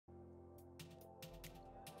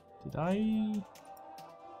Did I?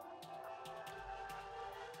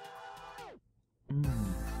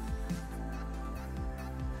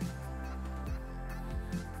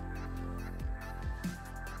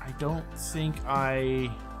 I don't think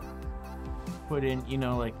I put in, you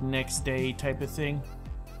know, like next day type of thing.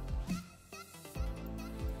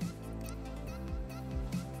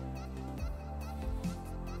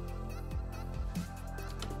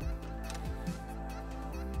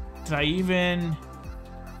 Did I even?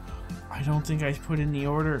 I don't think I put in the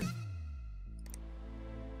order.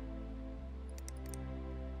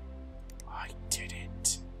 I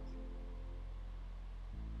didn't.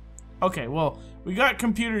 Okay, well, we got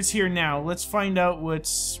computers here now. Let's find out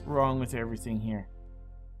what's wrong with everything here.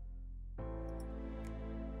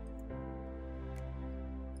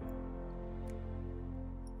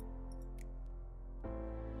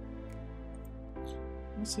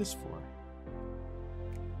 What's this for?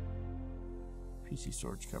 PC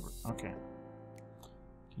storage cover. Okay.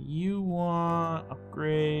 You want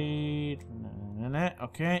upgrade.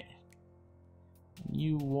 Okay.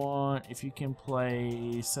 You want if you can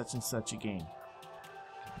play such and such a game.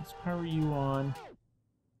 Let's power you on.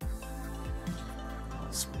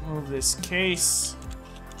 Let's move this case.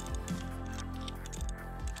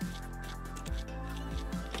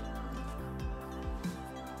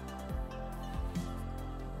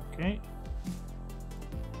 Okay.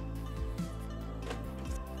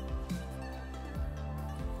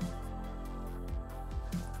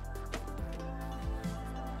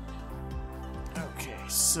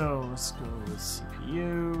 So let's go with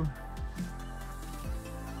CPU.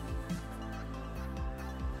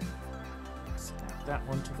 Let's add that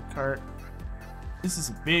one to the cart. This is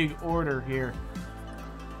a big order here.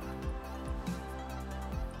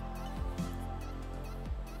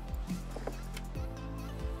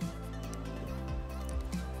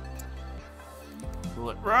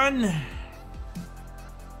 Will it run?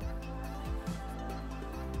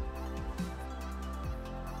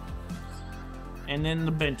 And then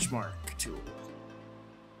the benchmark tool.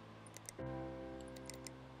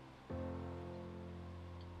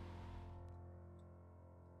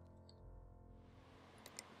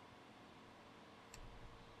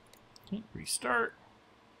 Okay, restart.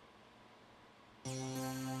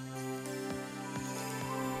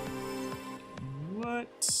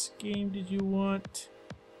 What game did you want?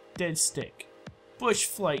 Dead Stick. Bush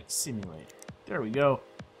Flight Simulator. There we go.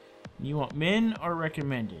 You want min or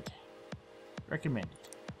recommended? Recommended.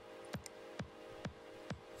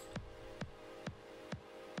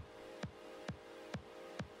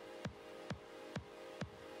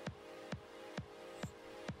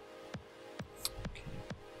 Okay.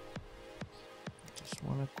 Just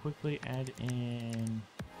want to quickly add in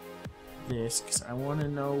this because I want to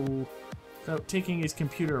know, without taking his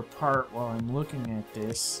computer apart while I'm looking at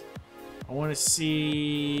this, I want to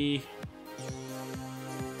see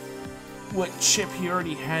what chip he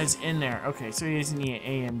already has in there. Okay, so he has the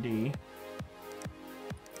AMD.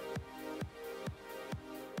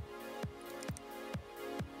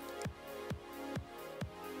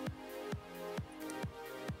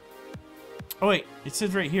 Oh wait, it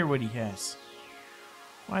says right here what he has.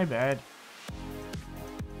 My bad.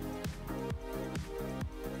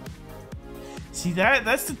 See,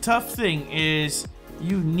 that's the tough thing, is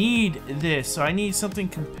you need this. So I need something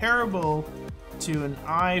comparable to an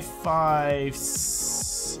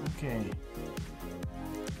i5. Okay.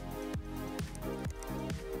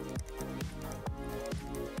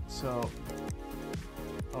 So,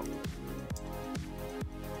 oh.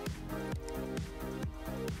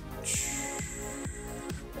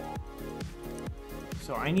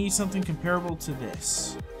 So I need something comparable to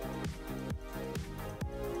this.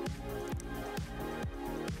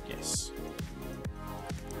 Yes.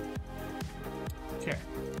 Okay.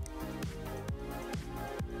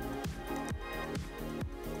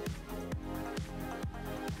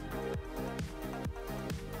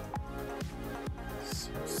 So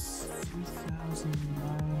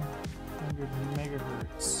 3,900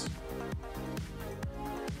 megahertz.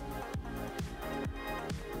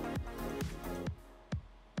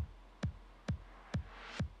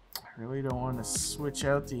 I really don't want to switch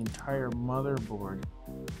out the entire motherboard.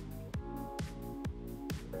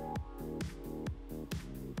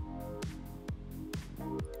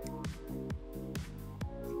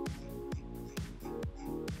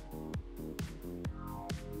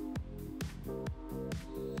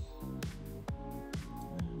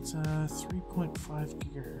 It's 3.5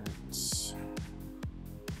 gigahertz.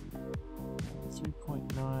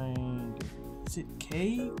 3.9. Is it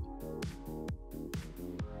K?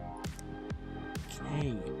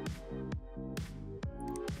 K.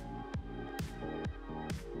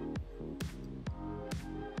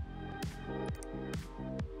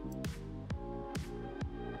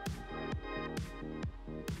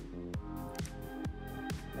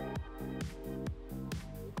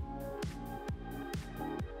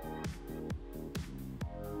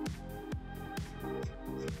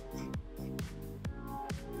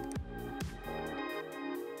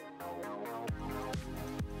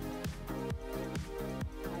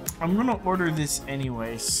 I'm gonna order this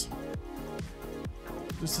anyways,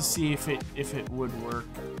 just to see if it would work.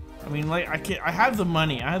 I mean, like I have the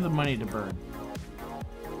money. I have the money to burn.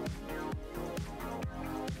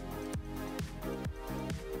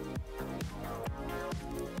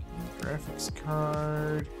 Graphics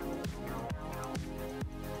card.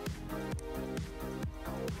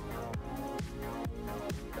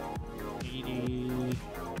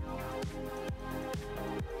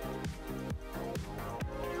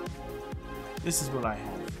 This is what I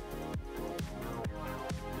have.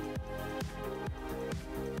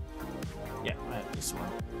 Yeah, I have this one.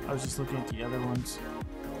 I was just looking at the other ones.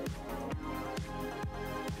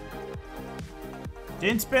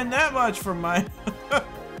 Didn't spend that much for my...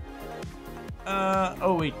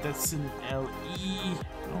 oh wait, that's an LE. I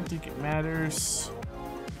don't think it matters.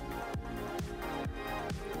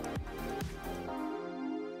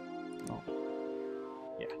 Oh.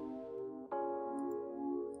 Yeah.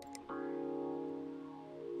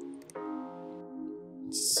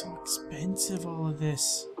 It's so expensive, all of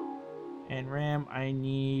this. And RAM, I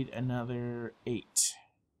need another 8.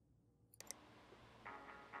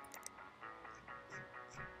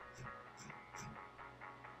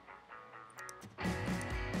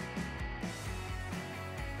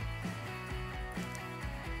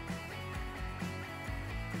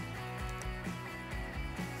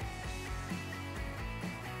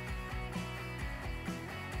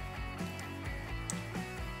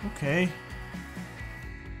 Okay.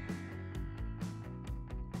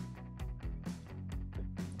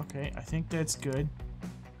 Okay, I think that's good.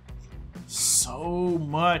 So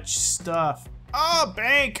much stuff. Oh,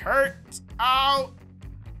 bank hurts. Ow.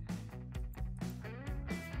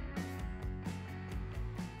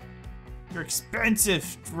 You're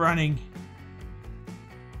expensive running.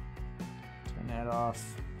 Turn that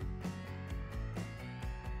off.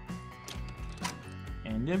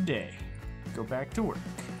 End of day. Go back to work.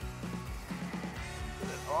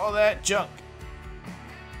 All that junk.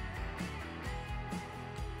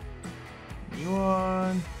 You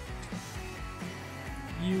on.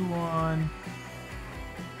 You on.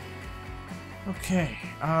 Okay,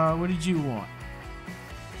 what did you want?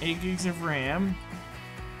 8 gigs of RAM.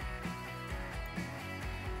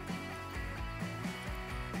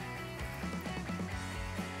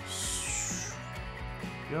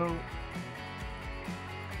 Go.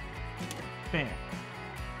 Bam.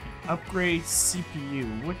 Upgrade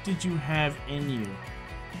CPU. What did you have in you?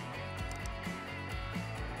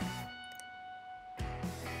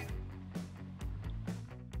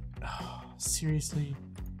 Oh, seriously?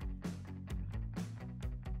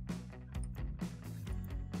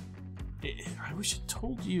 I wish I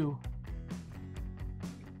told you.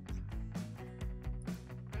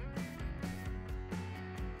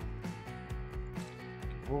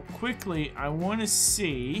 Well, quickly, I want to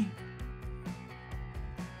see.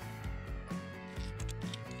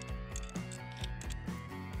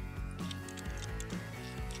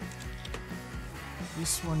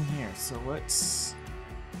 This one here. So let's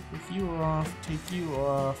take you off, take you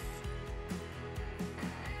off.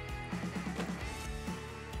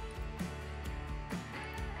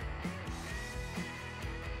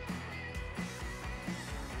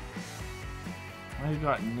 I've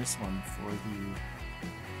gotten this one for the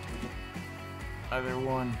other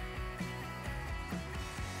one.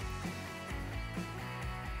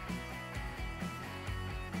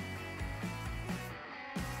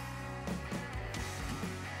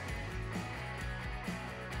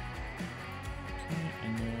 Okay,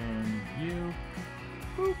 and then you.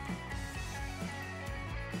 Boop.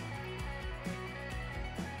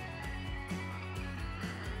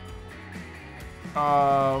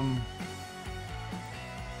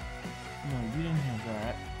 No, you didn't have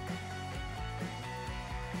that.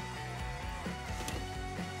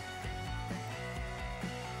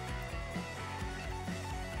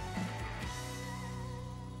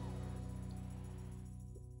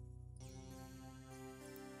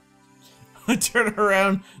 Turn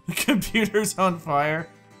around, the computer's on fire.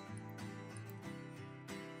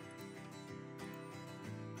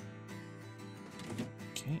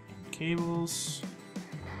 Okay, cables.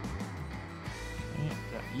 Okay,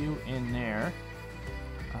 got you in there.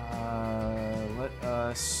 Let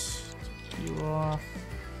us take you off.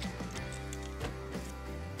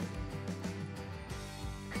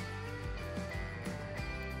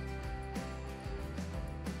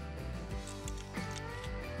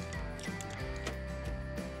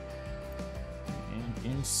 And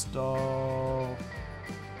install.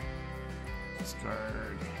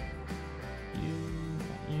 Discard. You.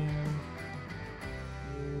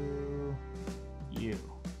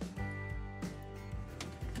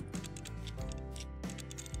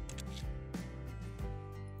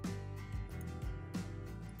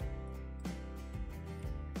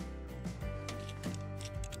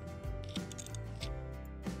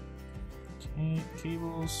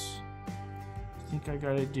 cables. I think I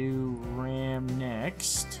gotta do RAM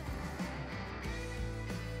next.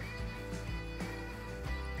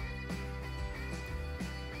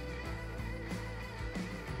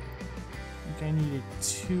 I think I needed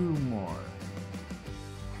 2 more.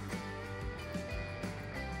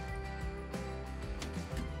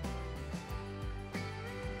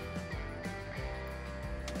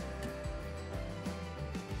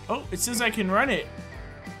 Oh, it says I can run it.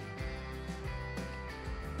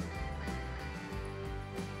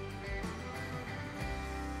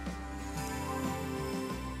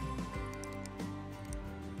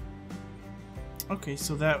 Okay,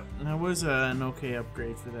 so that was an okay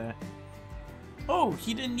upgrade for that. Oh,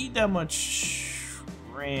 he didn't need that much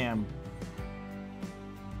RAM.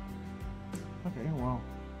 Okay, well,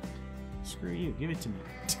 screw you. Give it to me.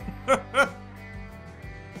 Take that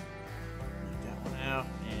one out,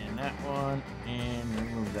 and that one, and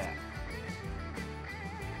remove that.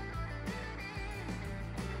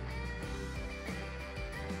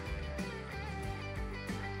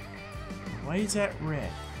 Why is that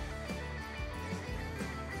red?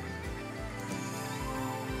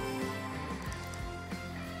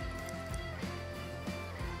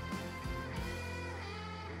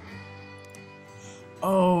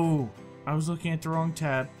 Oh, I was looking at the wrong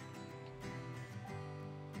tab.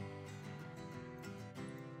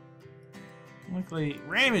 Luckily,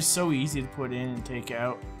 RAM is so easy to put in and take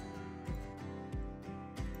out.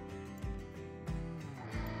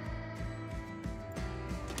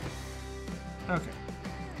 Okay.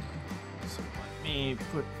 So let me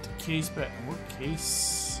put the case back. What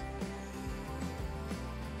case?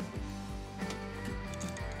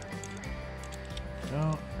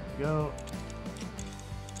 There we go.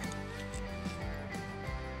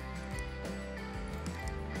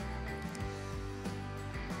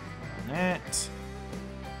 That.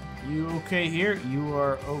 You okay here? You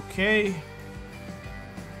are okay.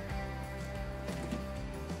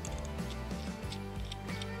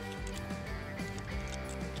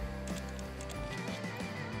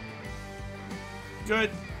 Good.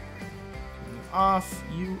 Off.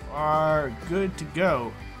 You are good to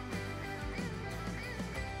go.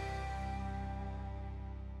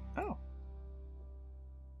 Oh.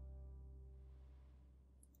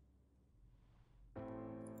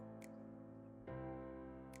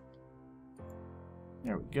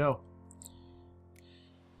 There we go.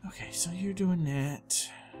 Okay, so you're doing that.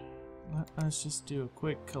 Let's just do a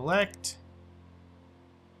quick collect.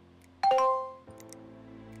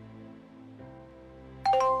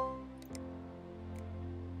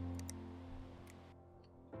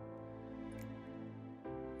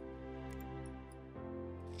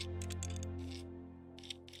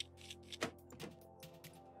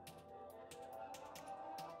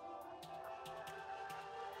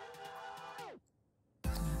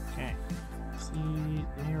 Okay, see,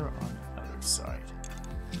 they're on the other side.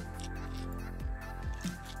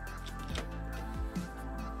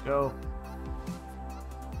 Go.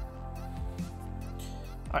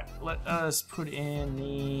 Alright, let us put in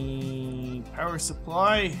the power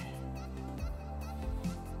supply.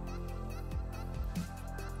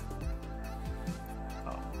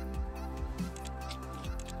 Oh.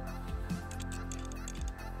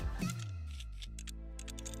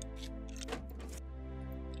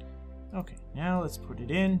 Okay, now let's put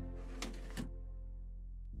it in.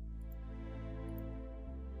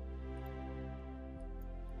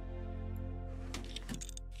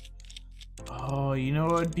 Oh, you know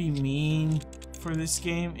what would be mean for this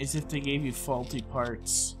game is if they gave you faulty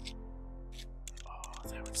parts. Oh,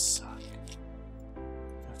 that would suck.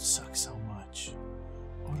 That would suck so much.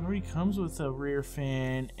 Oh, it already comes with a rear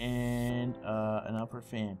fan and an upper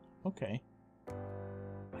fan. Okay.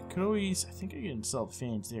 I could always, I think I can install the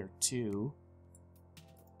fans there too.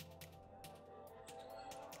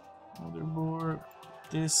 Motherboard,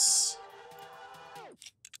 this.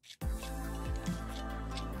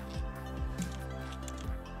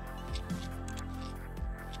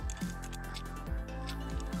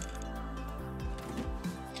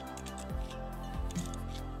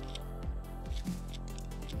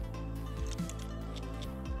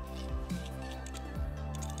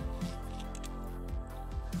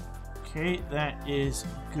 Okay, that is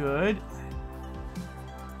good.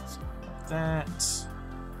 So that.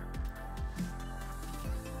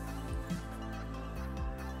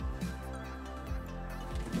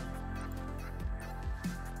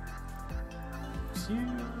 A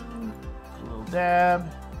little dab.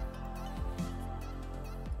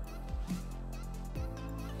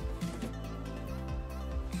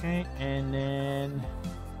 Okay, and then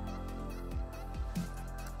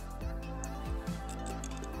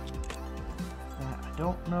that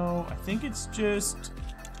don't know. I think it's just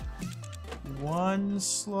one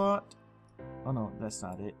slot. Oh no, that's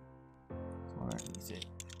not it. It's one underneath it.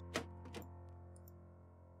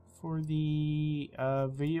 For the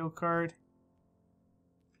video card.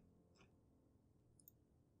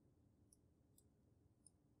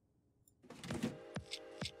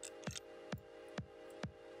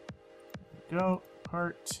 There we go.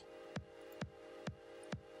 Part.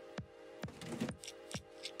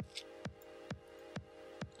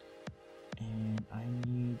 And I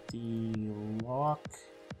need the lock.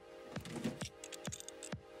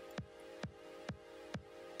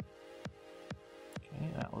 Okay,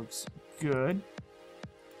 that looks good.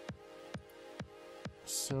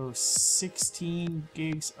 So 16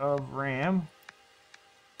 gigs of RAM.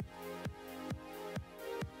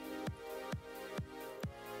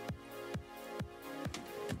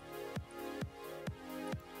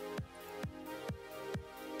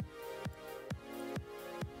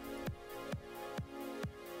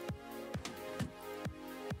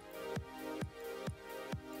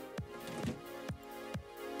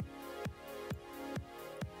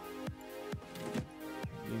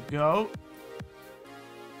 Go.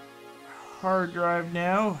 Hard drive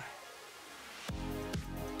now.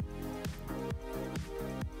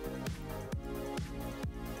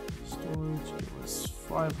 Storage, it was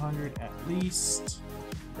 500 at least.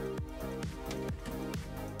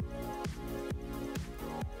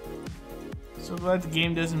 So glad the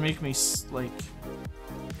game doesn't make me like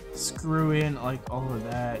screw in like all of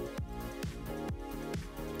that.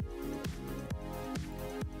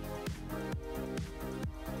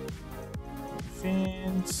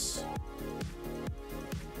 Fans.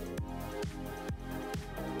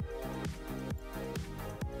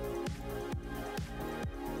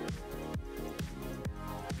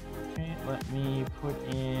 Okay, let me put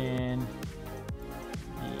in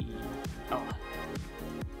the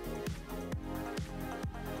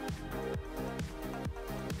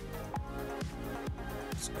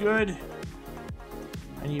it's good.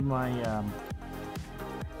 I need my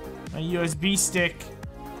my USB stick.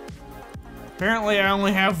 Apparently I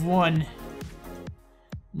only have one.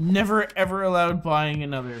 Never ever allowed buying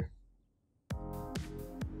another.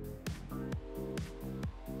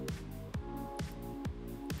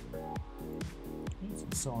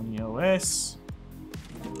 It's Sony OS.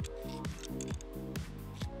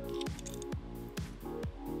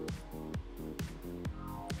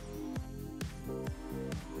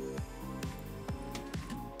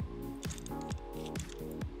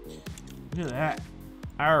 Look at that.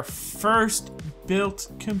 Our first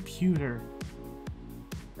built computer.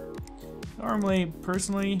 Normally,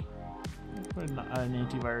 personally, I put an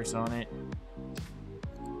antivirus on it.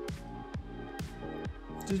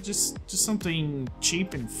 Just something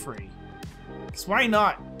cheap and free. 'Cause why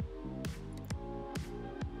not?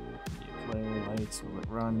 Player lights will it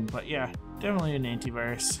run? But yeah, definitely an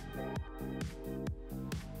antivirus.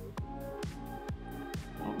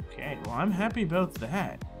 Okay, well I'm happy about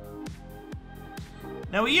that.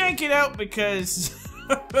 Now we yank it out because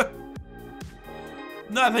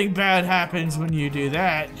nothing bad happens when you do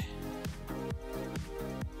that.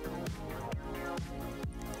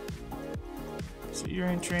 So you're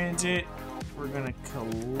in transit. We're gonna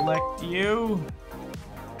collect you.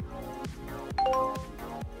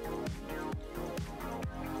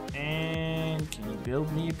 And can you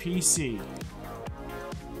build me a PC?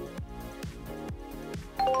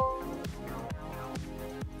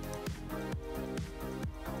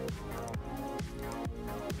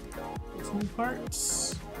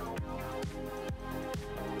 Parts.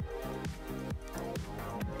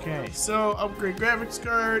 Okay, so upgrade graphics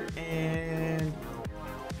card and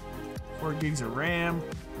 4 gigs of RAM.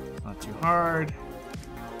 Not too hard.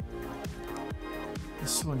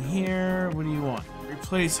 This one here, what do you want?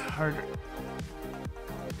 Replace hard.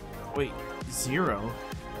 Wait, 0?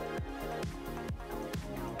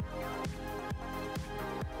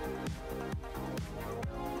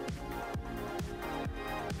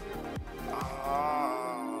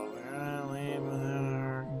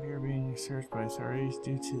 Search by authorities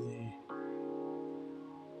due to the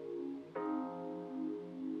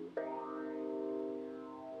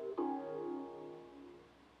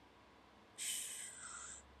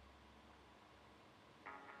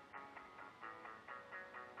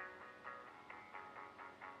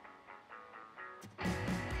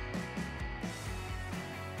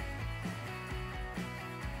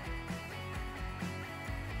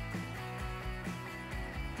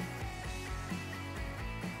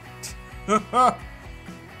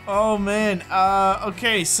oh man,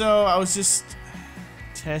 okay, so I was just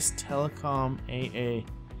test telecom AA.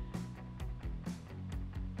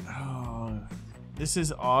 Oh, This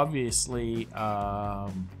is obviously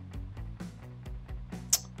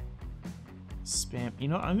spam. You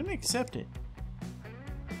know, I'm gonna accept it.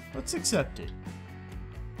 Let's accept it.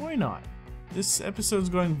 Why not? This episode's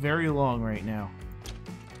going very long right now.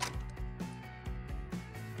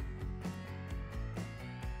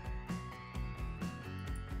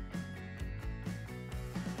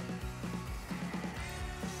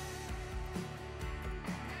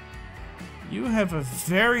 You have a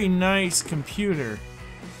very nice computer.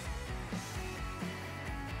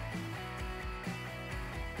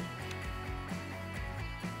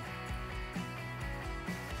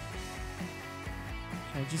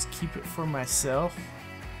 Can I just keep it for myself?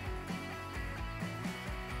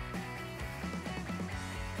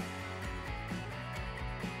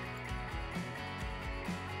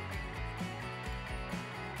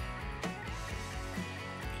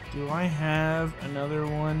 Do I have another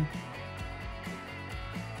one?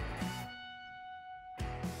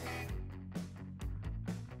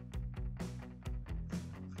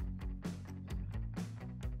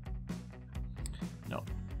 No.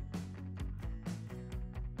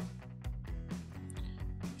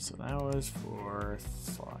 So that was for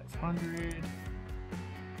 500.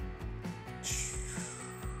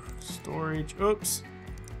 Storage. Oops.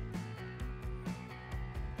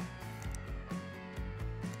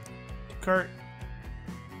 Cart.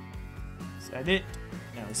 Is that it?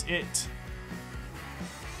 That was it.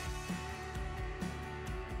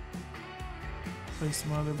 Place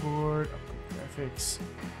motherboard. Upgrade graphics.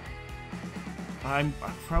 I'll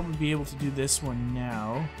probably be able to do this one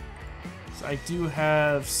now. So I do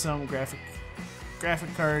have some graphic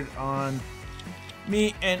card on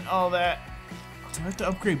me and all that. Do I have to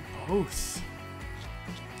upgrade both?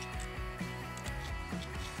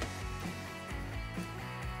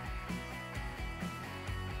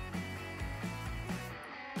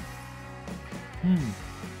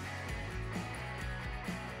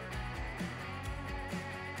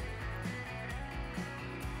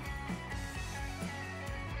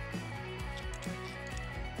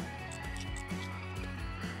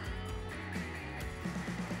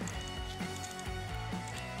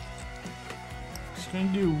 Just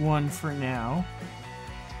gonna do one for now.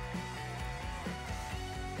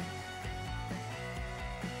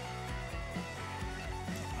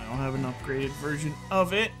 I don't have an upgraded version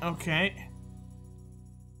of it. Okay.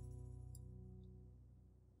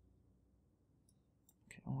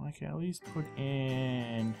 Well, I can at least put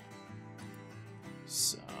in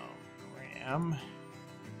some RAM.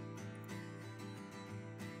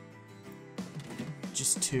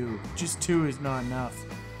 Just two. Just two is not enough.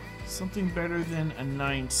 Something better than a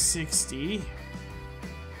 960.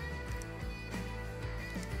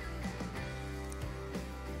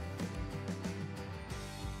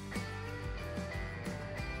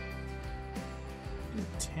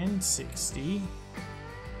 $1060.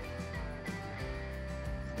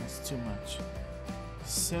 That's too much.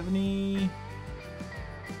 70.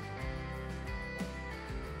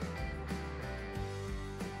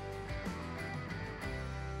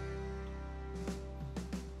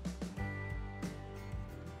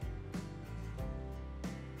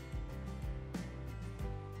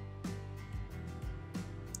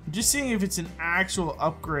 Just seeing if it's an actual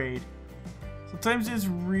upgrade. Sometimes it's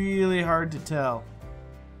really hard to tell.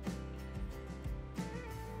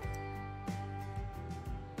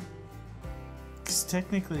 Because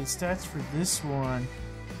technically the stats for this one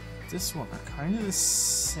are kind of the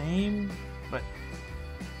same, but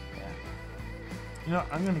yeah. You know,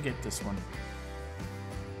 I'm gonna get this one.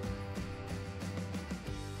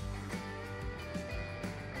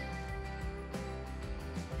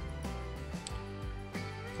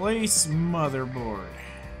 Place motherboard.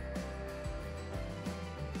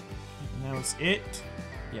 And that was it?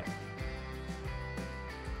 Yeah.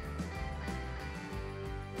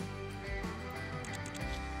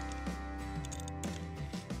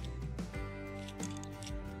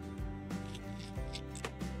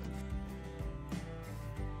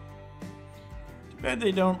 Too bad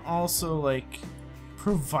they don't also, like,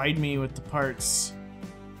 provide me with the parts,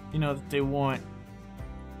 you know, that they want.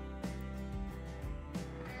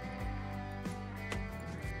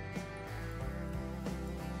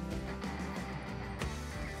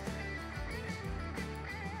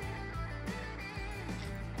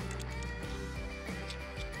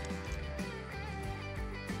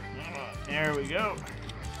 There we go.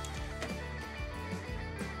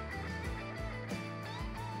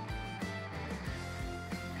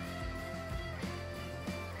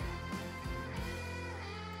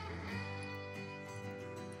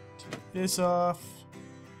 Take this off.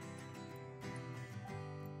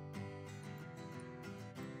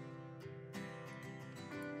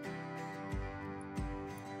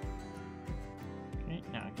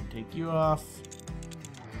 you off.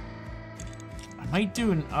 I might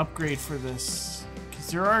do an upgrade for this,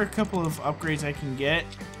 because there are a couple of upgrades I can get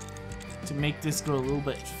to make this go a little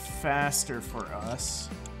bit faster for us.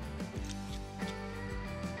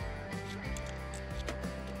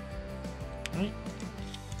 Right?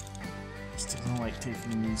 Still don't like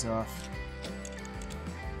taking these off.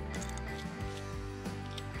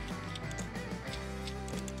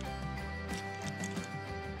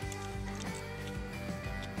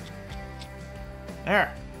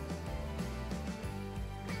 There.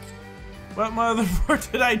 What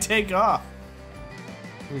motherboard did I take off?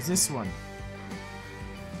 It was this one.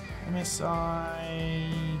 MSI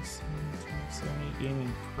 770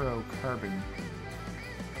 Gaming Pro Carbon.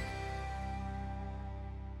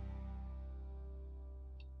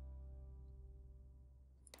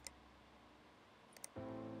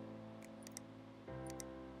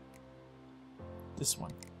 This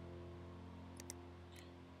one.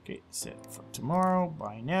 Okay, set for tomorrow.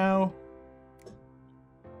 Buy now.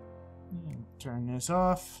 And turn this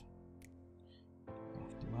off.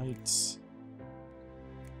 Off the lights.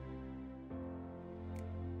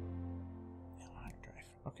 Hard drive.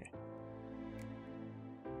 Okay.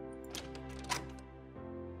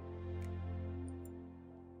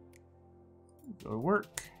 Go to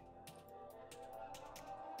work.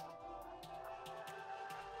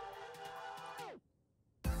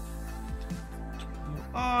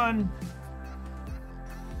 On.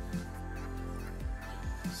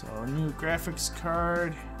 So, new graphics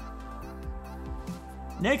card.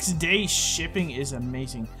 Next day shipping is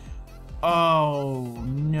amazing. Oh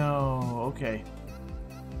no. Okay.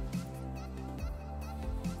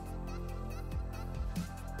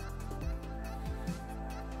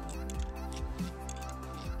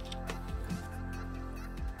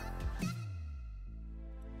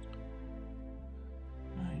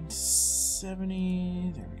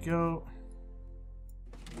 $970. There we go.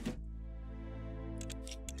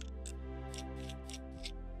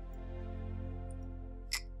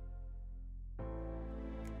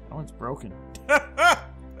 That one's broken. I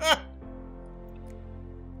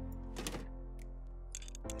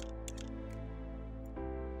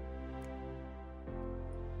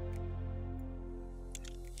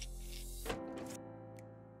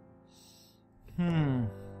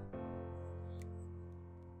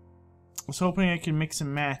was hoping I could mix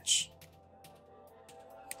and match,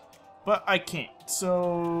 but I can't.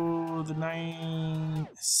 So the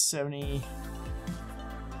 970.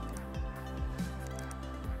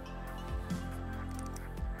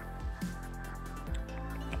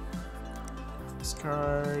 This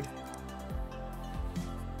card.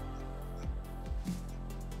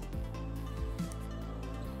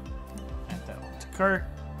 Add that one to cart.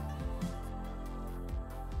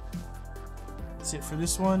 That's it for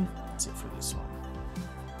this one. That's it for this one.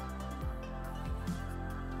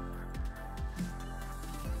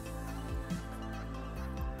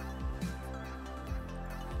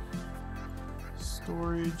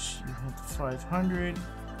 Storage, you have the 500.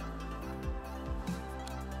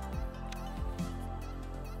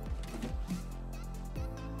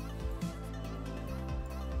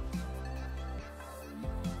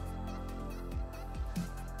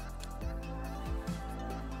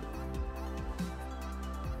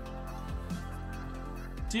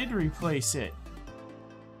 Did replace it,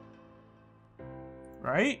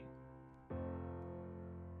 right?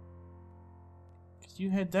 Because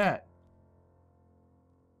you had that.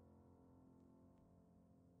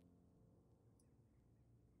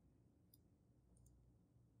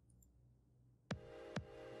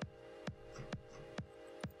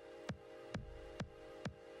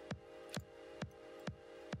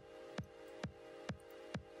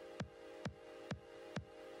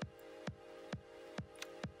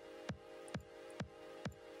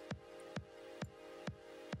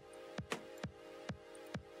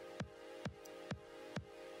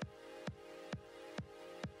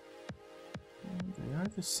 They are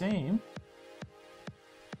the same.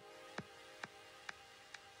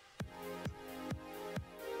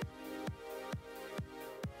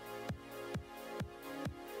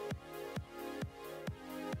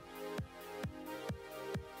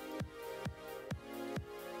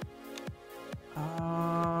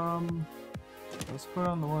 Let's put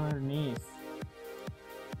on the one underneath.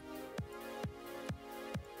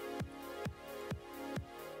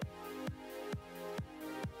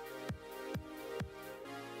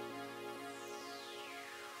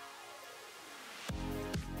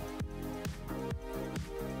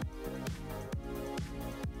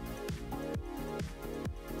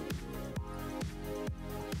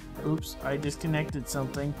 Oops, I disconnected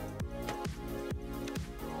something.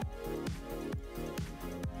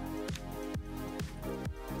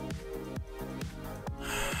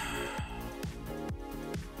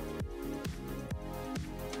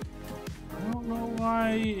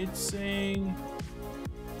 why it's saying...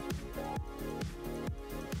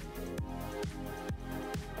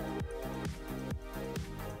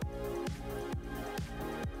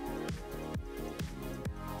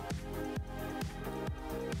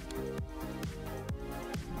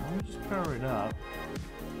 Let me just power it up.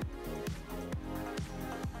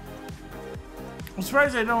 I'm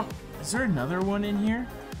surprised I don't... Is there another one in here?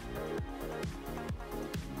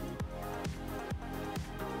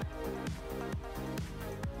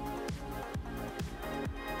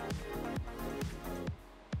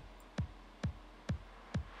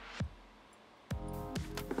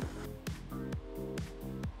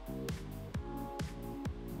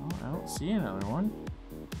 Oh, I don't see another one.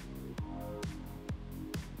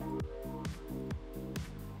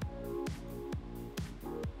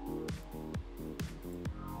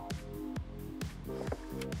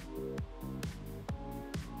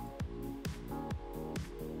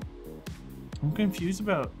 I'm confused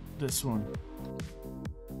about this one.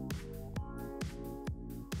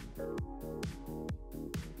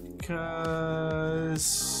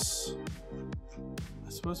 Because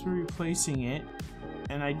I'm supposed to be replacing it,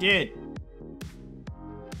 and I did.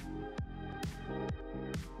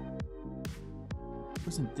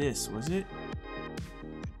 Wasn't this, was it?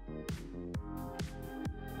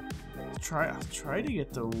 I'll try to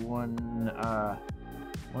get the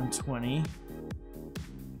 120.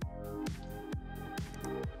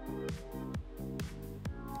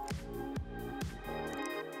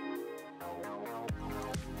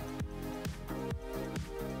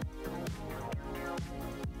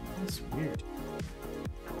 That's weird.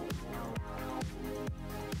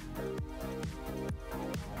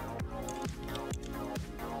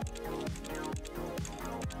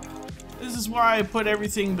 This is why I put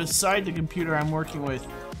everything beside the computer I'm working with.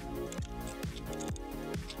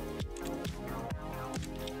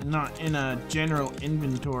 Not in a general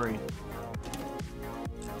inventory.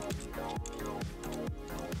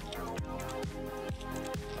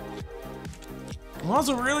 I'm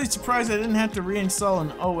also really surprised I didn't have to reinstall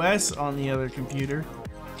an OS on the other computer.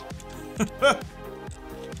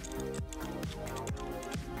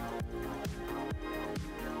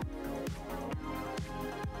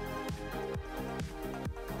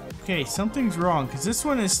 Okay, something's wrong, because this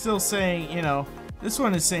one is still saying, you know, this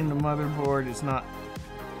one is saying the motherboard is not...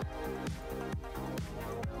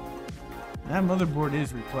 That motherboard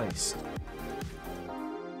is replaced.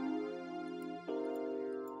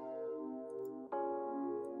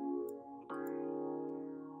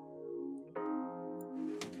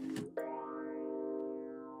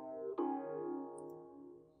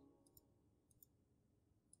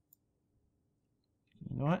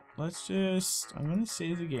 You know what? Let's just... I'm going to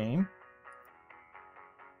save the game.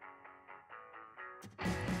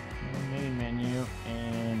 Main menu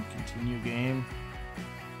and continue game.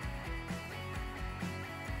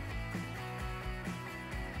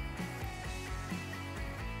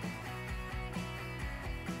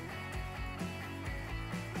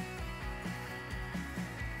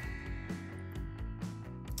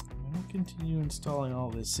 I'm going to continue installing all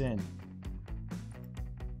this in.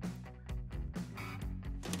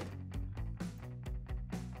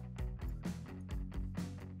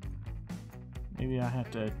 Maybe I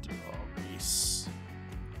have to do all these.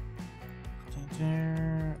 Put that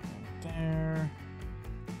there, and there.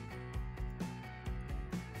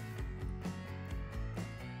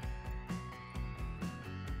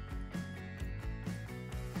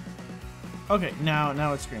 Okay,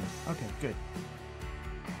 now it's green. Okay, good.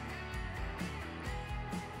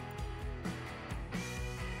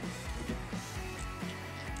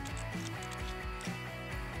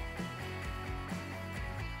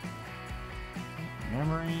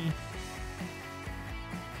 Memory.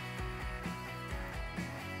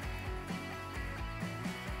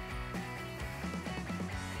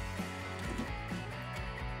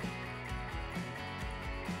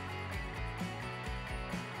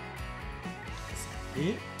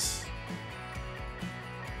 It.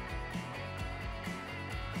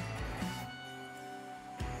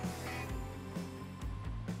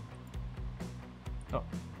 Oh.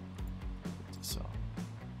 So.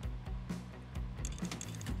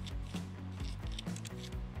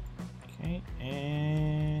 Okay,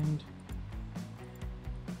 and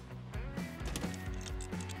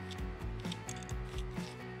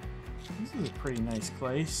this is a pretty nice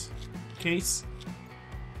case.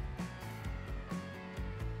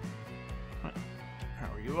 Right.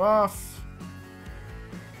 Power you off.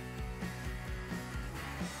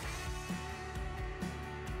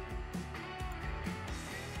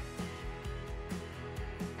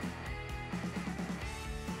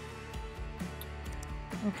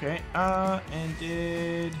 Okay, and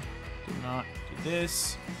did not do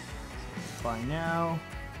this. Buy now.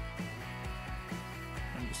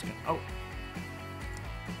 I'm just gonna, oh.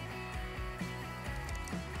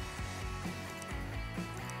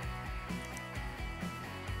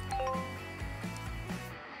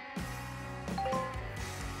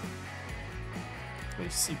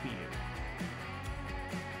 Place CPU.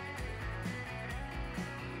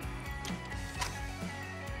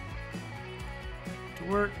 To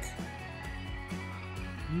work.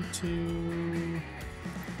 YouTube.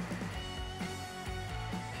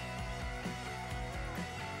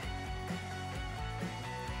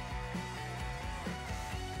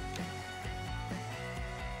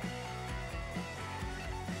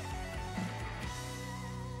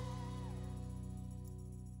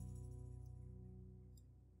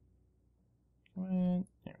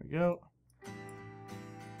 There we go.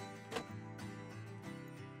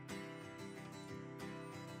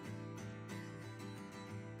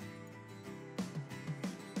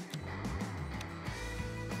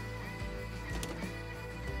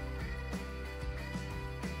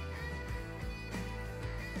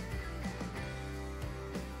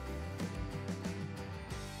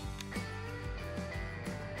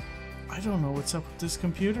 I don't know what's up with this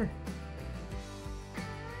computer.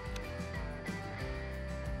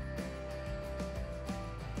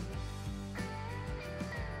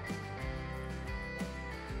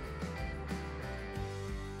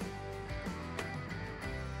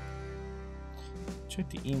 Check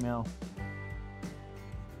the email.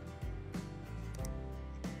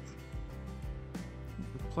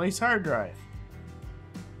 Replace hard drive.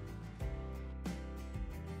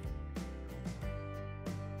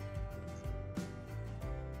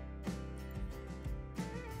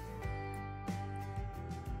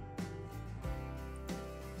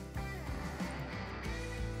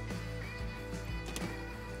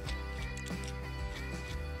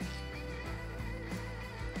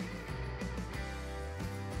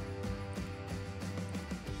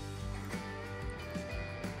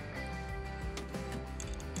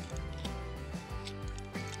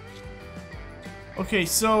 Okay,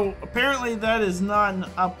 so apparently that is not an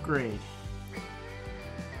upgrade.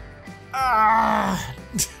 Ah!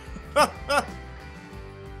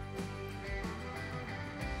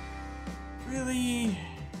 Really?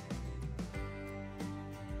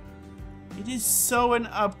 It is so an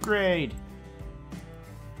upgrade.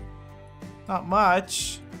 Not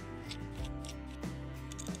much.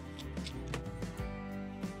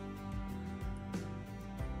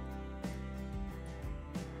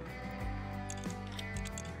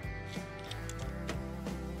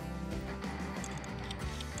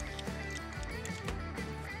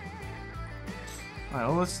 Alright,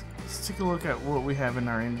 well, let's take a look at what we have in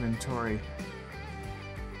our inventory.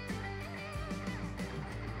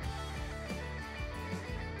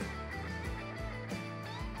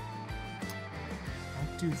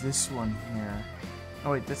 I'll do this one here.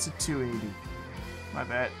 Oh wait, that's a 280. My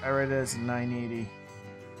bad, I read it as a 980.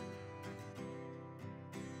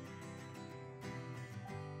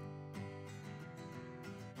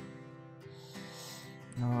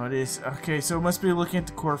 No, it is. Okay, so it must be looking at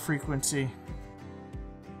the core frequency.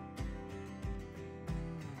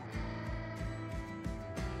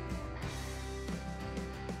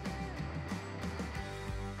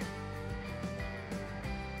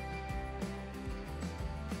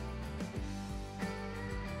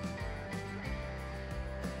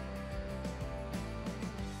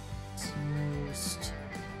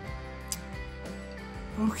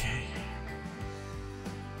 Okay.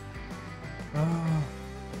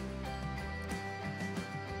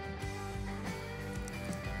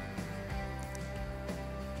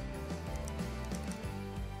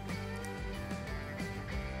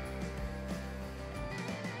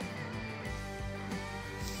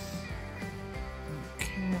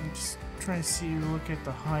 Okay, I'm just trying to see, look at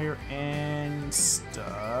the higher end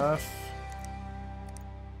stuff.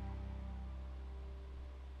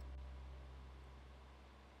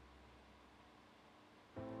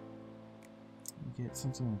 Get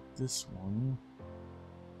something like this one.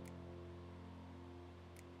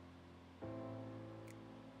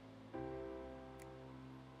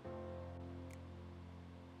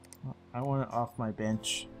 I want it off my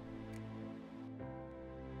bench.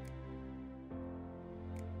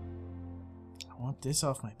 I want this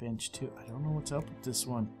off my bench too. I don't know what's up with this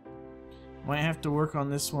one. Might have to work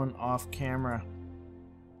on this one off camera.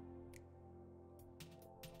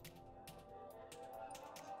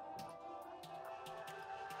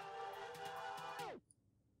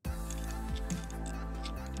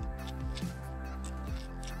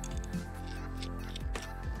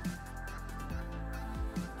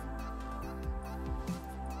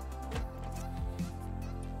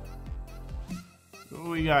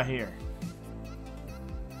 what we got here.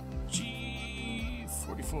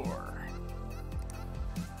 G44.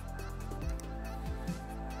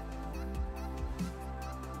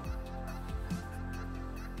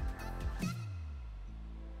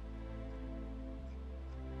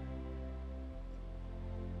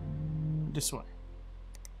 This one.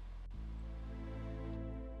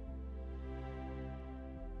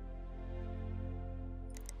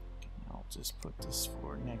 I'll just put this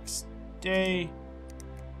for next day.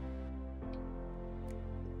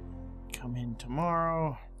 Come in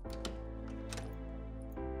tomorrow.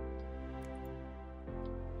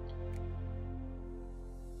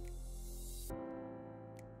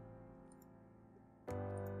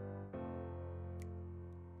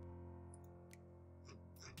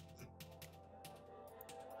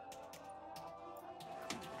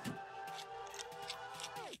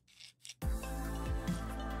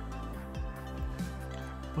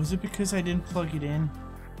 Was it because I didn't plug it in?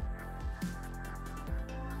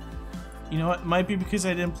 You know what? It might be because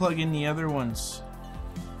I didn't plug in the other ones.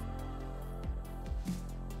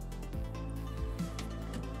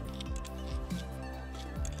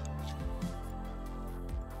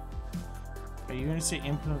 Are you going to say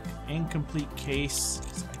incomplete case?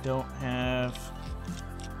 'Cause I don't have...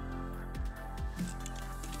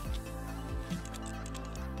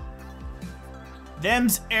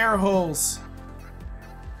 Them's air holes!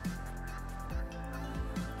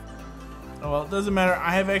 Oh well, it doesn't matter.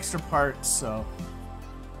 I have extra parts, so...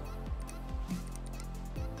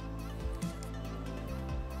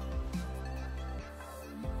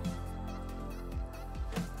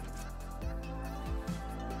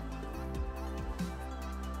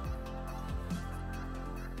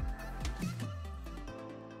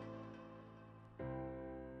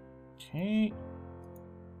 Okay.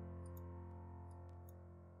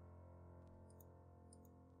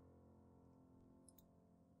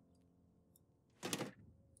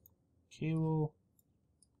 Cable.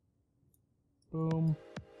 Boom.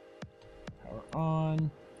 Power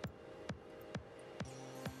on.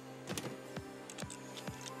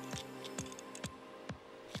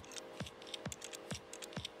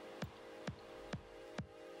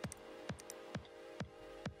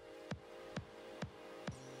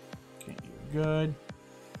 Okay, you're good.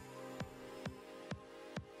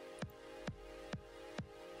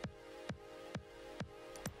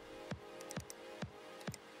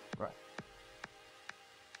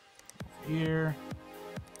 Here.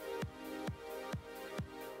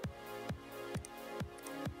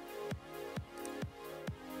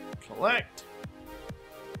 Collect.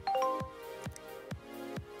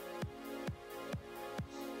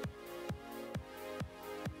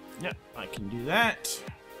 Yep, I can do that.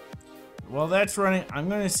 While that's running, I'm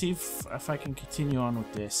going to see if I can continue on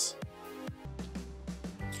with this.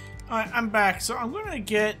 Alright, I'm back. So I'm going to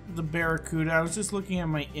get the Barracuda. I was just looking at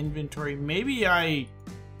my inventory. Maybe I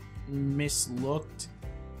mislooked.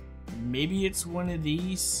 Maybe it's one of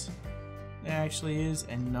these that actually is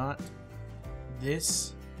and not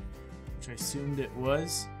this, which I assumed it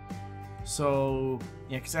was. So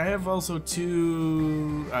yeah, because I have also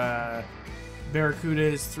two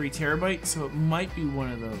Barracudas 3 terabyte, so it might be one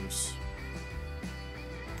of those.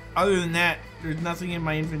 Other than that, there's nothing in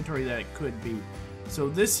my inventory that it could be. So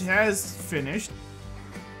this has finished,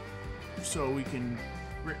 so we can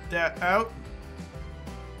rip that out.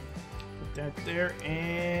 That there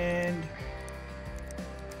and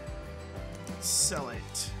sell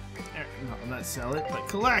it. No, not sell it, but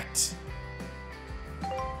collect.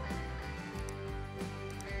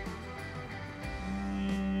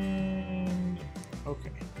 And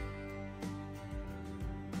okay.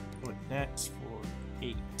 What that's for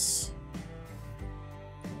 8.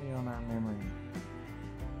 Lay on our memory.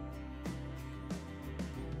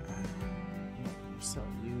 Sell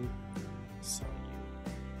you. Sell you.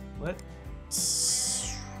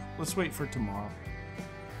 Let's wait for tomorrow.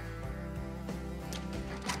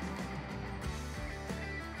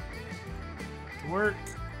 To work.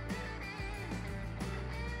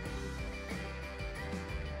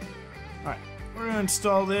 Alright, we're gonna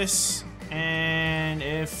install this, and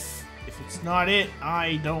if it's not it,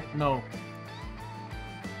 I don't know.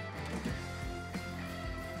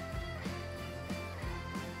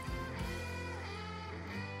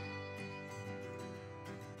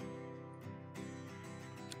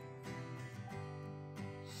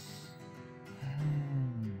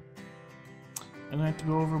 I'm gonna have to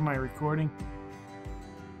go over my recording.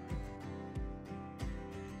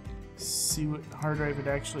 See what hard drive it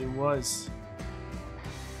actually was.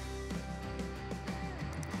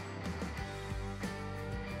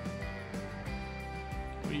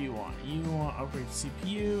 What do you want? You want upgrade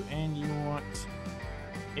CPU and you want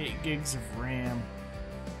 8 gigs of RAM.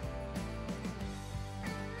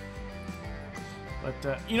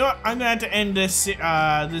 But you know what? I'm gonna have to end this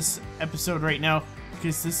this episode right now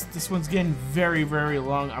because this one's getting very, very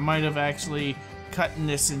long. I might have actually cutting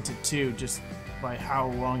this into 2 just by how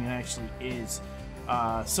long it actually is.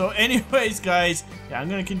 So anyways, guys, yeah, I'm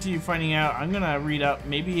gonna continue finding out. I'm gonna read out.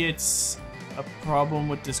 Maybe it's a problem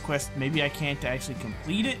with this quest. Maybe I can't actually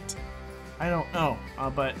complete it. I don't know.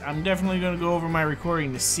 But I'm definitely gonna go over my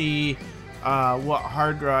recording to see what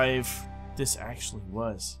hard drive this actually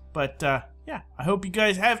was. But yeah, I hope you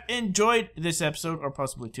guys have enjoyed this episode, or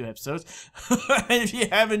possibly 2 episodes. And if you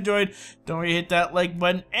have enjoyed, don't forget to hit that like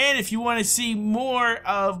button. And if you want to see more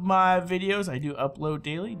of my videos, I do upload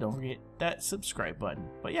daily. Don't forget that subscribe button.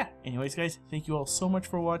 But yeah, anyways, guys, thank you all so much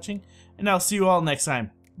for watching, and I'll see you all next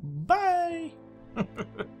time. Bye!